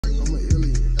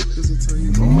Hey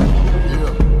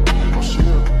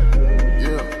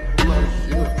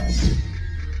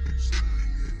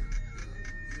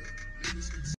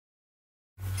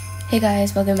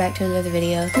guys, welcome back to another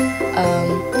video.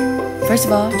 First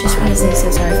of all, just want to say so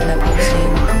sorry for not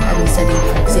posting. I've been studying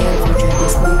for exam for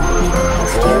𝐒𝐴𝐵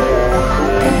𝐶𝐞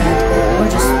and we're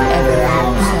just everywhere,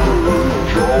 so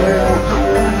we're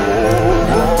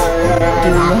not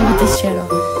doing well with this channel.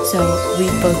 So we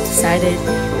both decided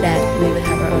that we would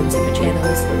have our own separate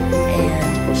channels,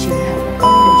 and she would have her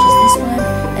own, which is this one,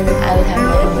 and then I would have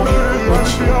my own,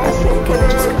 which I will link in the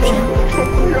description.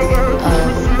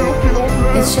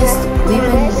 It's just, we've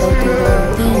been both doing our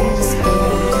own things,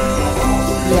 and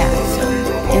yeah, so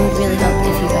it would really help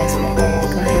if you guys would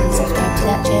go ahead and subscribe to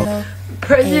that channel.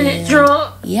 President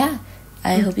Trump! Yeah,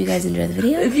 I hope you guys enjoy the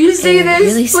video. If you see this,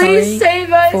 really please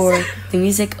save us! For the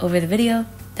music over the video.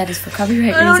 That is for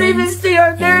copyright reasons. I don't even see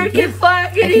our American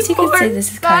flag anymore. I guess you could say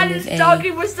this is kind of a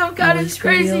talking with some kind of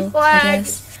crazy flag.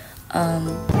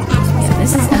 Yeah,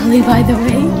 this is Ellie, by the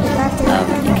way,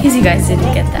 in case you guys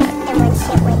didn't get that.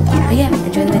 But yeah,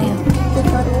 enjoy the video.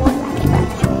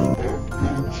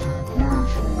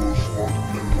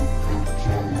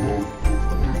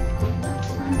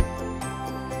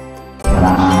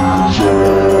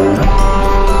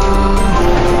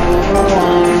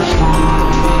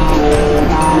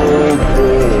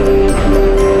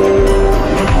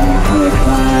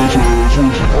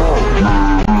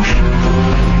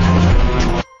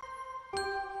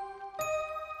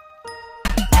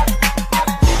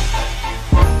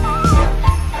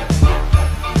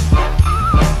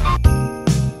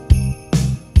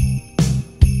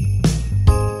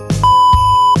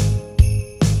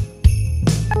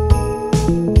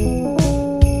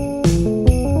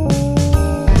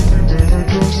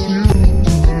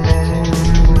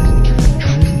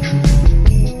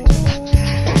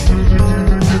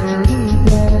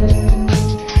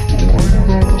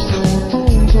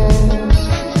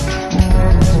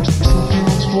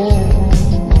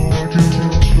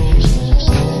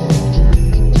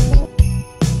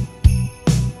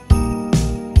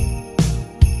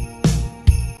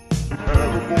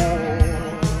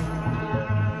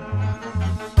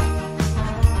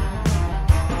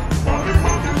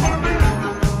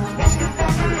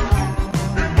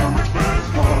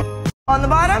 On the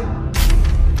bottom,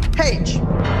 Paige,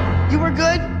 you were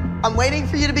good. I'm waiting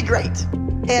for you to be great.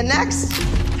 And next,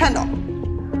 Kendall.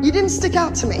 You didn't stick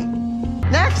out to me.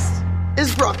 Next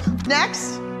is Brooke.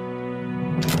 Next,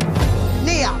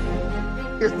 Nia.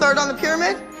 You're third on the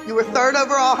pyramid. You were third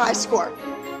overall high score.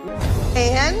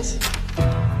 And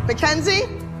Mackenzie.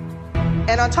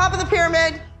 And on top of the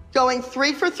pyramid, going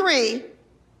 3 for 3,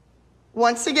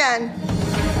 once again,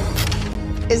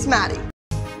 is Maddie.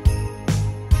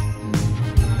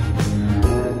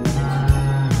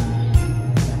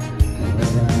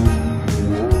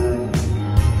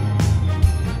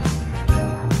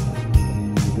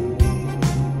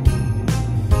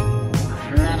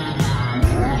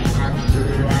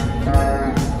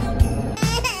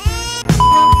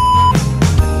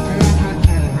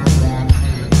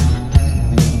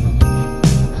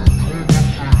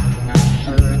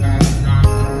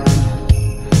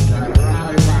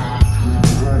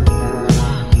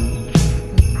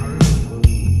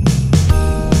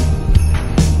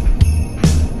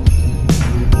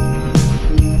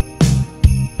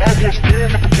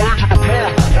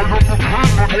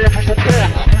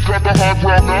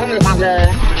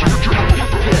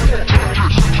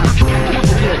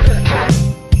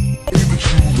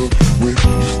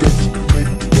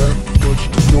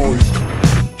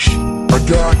 I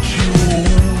got you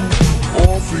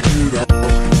all figured out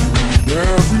in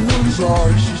everyone's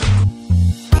eyes.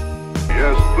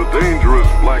 Yes, the dangerous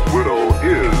Black Widow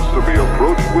is to be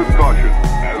approached with caution,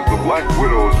 as the Black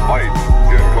Widow's bite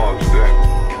can cause death.